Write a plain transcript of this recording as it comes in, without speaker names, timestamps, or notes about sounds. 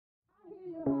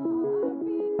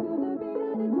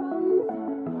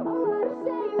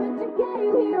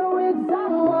came here with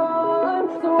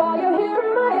someone, so while you're here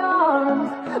in my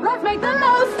arms, let's make the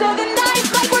most of the night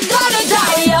like we're gonna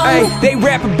die young. Hey, they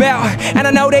rap about, and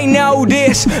I know they know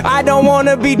this, I don't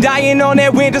wanna be dying on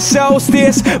that winter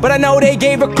solstice, but I know they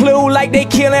gave a clue like they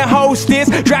killing hostess.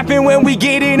 Dropping when we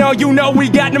get it on, you know we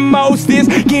got the mostest.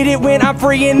 Get it when I'm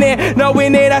free in there,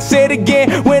 knowing that I said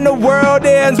again, when the world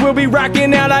ends, we'll be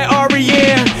rocking out like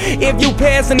R.E.M. If you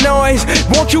pass the noise,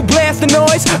 won't you blast the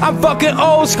noise? I'm fucking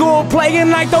old school, playing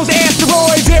like those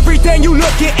asteroids. Everything you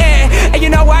looking at, and you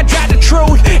know I drive the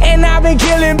truth, and I've been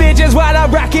killing bitches while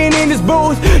I'm rocking in this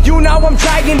booth. You know I'm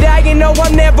trying, dying, no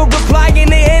I'm never replying.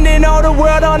 They ending all the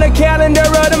world on the calendar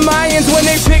of the Mayans. When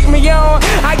they pick me on,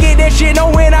 I get that shit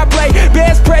on when I play.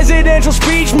 Best presidential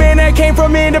speech, man, that came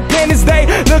from Independence Day.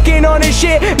 Looking on this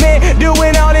shit, man,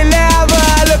 doing all the lava.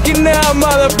 Looking up,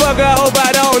 motherfucker, hope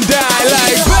I don't die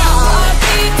like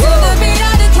Heartbeat to the beat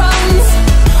of the drums.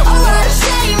 Oh, what a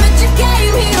shame that you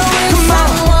came here with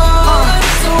someone,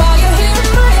 so while you're here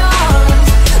in my arms,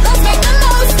 let's make the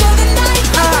most of the night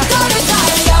like we're gonna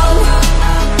die young.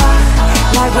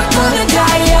 Like we're gonna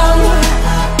die young.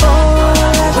 Oh,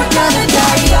 like we're gonna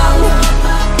die young.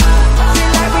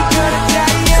 Like we're gonna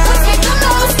die young. Let's make the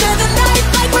most of the night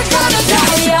like we're gonna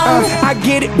die young. I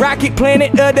get it, Rocket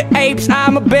Planet of the Apes.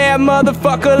 I'm a bad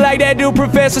motherfucker like that dude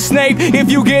Professor Snape.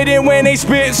 If you get it when they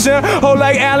spit, son, oh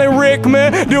like Alan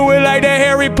Rickman. Do it like that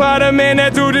Harry Potter, man,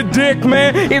 that through the dick,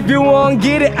 man. If you won't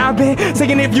get it, I've been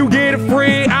saying if you get it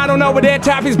free. I don't know what that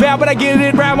topic's about, but I get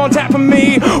it right on top of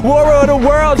me. War of the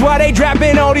Worlds, why they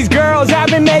dropping all these girls? I've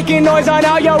been making noise on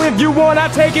all yo, if you want, I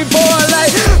take it for a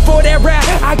like. For that rap,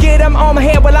 I get them on my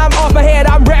head while I'm off my head.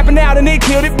 I'm rapping out and they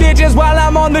kill the bitches while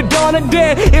I'm on the dawn of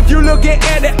dead. If you looking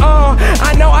at it,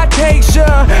 I know I take some.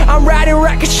 I'm riding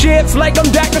rocket ships like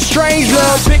I'm Dr.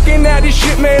 Strangelove. Picking out this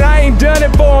shit, man, I ain't done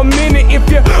it for a minute. If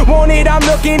you want it, I'm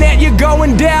looking at you, go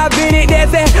and dive in it.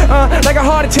 That's that, like a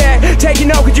heart attack.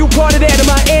 Taking off, cause you part of that. Am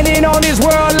I ending on this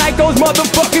world like those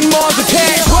motherfucking Mars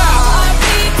attacks? Wow.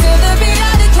 Heartbeat to the beat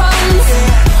of the drums.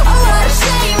 Oh, what a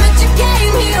shame that you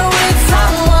came here with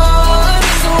someone,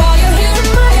 so while you're here in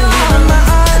my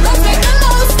arms, let's make the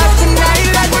most of the night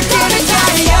like we're gonna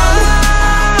die young.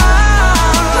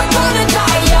 We're gonna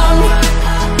die young.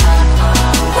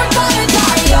 We're gonna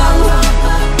die young.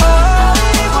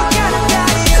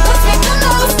 Let's make the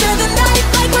most of the night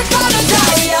like we're gonna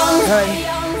die young.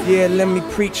 Yeah, let me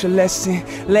preach a lesson.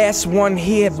 Last one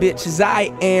here, bitches,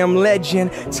 I am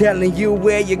legend. Telling you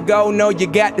where you go, know you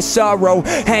got the sorrow.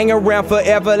 Hang around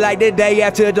forever like the day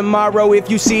after tomorrow. If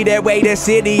you see that way, the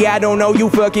city, I don't know you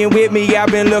fucking with me.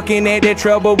 I've been looking at that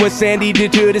trouble what Sandy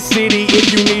did to the city.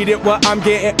 If you need it, what I'm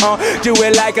getting on, do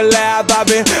it like a live. I've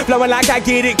been flowing like I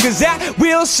get it, cause I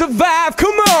will survive.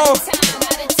 Come on.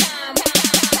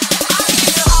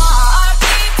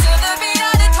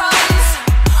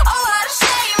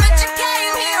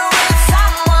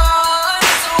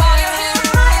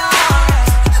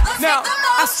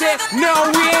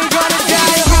 No, we ain't